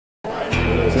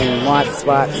and white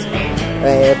spots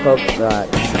where polka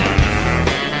dots.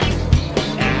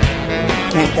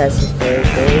 Can't catch the fairy,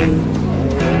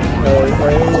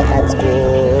 hurry at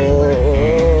school.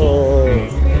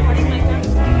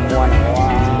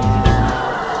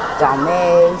 101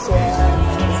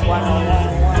 Dalmatians, it's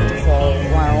 101 wonderful,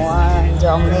 101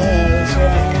 Dalmatians.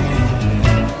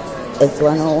 It's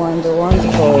 101 the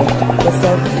wonderful, it's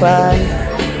so fun.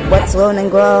 What's learn and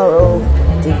grow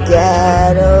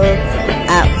together.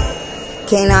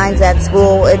 Canines at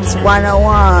school, it's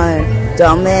 101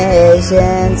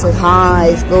 Dalmatians at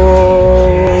high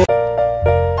school.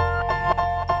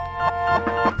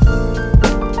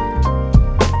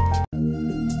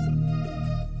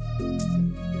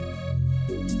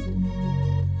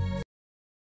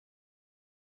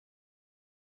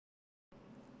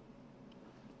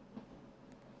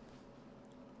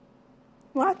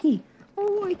 Rocky,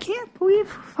 oh, I can't believe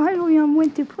finally on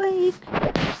winter break.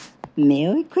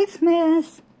 Merry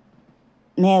Christmas!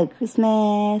 Merry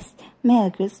Christmas!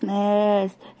 Merry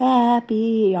Christmas!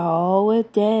 Happy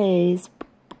holidays!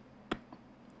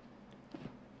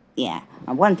 Yeah,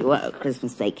 I wonder what a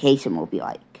Christmas vacation will be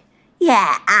like.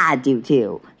 Yeah, I do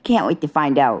too. Can't wait to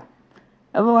find out.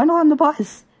 Everyone on the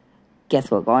bus. Guess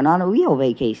we're going on a real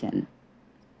vacation.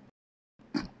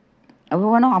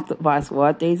 Everyone off the bus,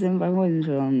 what days in by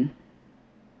winter?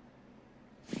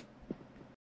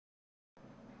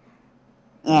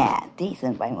 Yeah,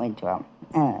 decent by winter.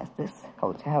 This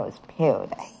hotel is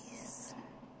paradise.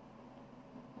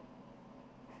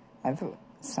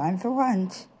 It's time for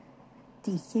lunch.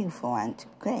 DQ for lunch.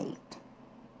 Great.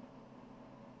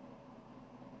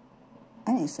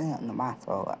 I need to sit on the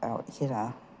bathroom out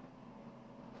here.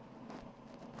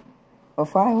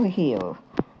 Before we're here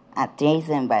at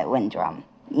Jason by Windrum.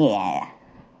 Yeah.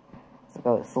 Let's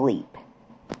go to sleep.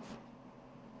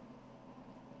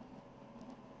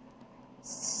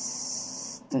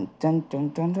 Dun dun dun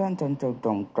dun dun dun dun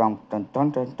dun dun dun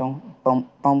dun dun dun boom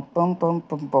boom boom boom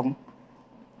boom boom.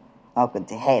 Welcome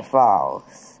to Hay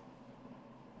Falls.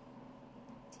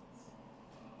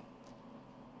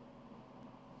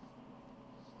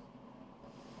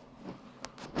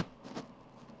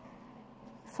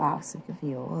 Falls will give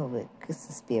you a little bit of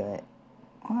Christmas spirit.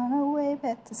 On our way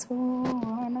back to school,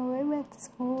 on our way back to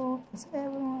school, 'cause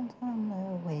everyone's on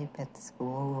their way back to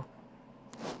school.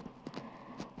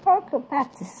 Welcome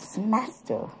back to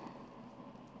semester.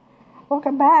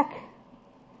 Welcome back.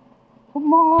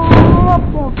 Come on up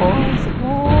there, boys and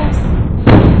girls.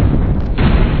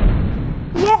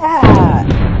 Yeah!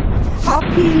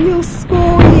 Happy new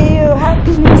school year!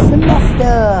 Happy new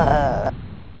semester!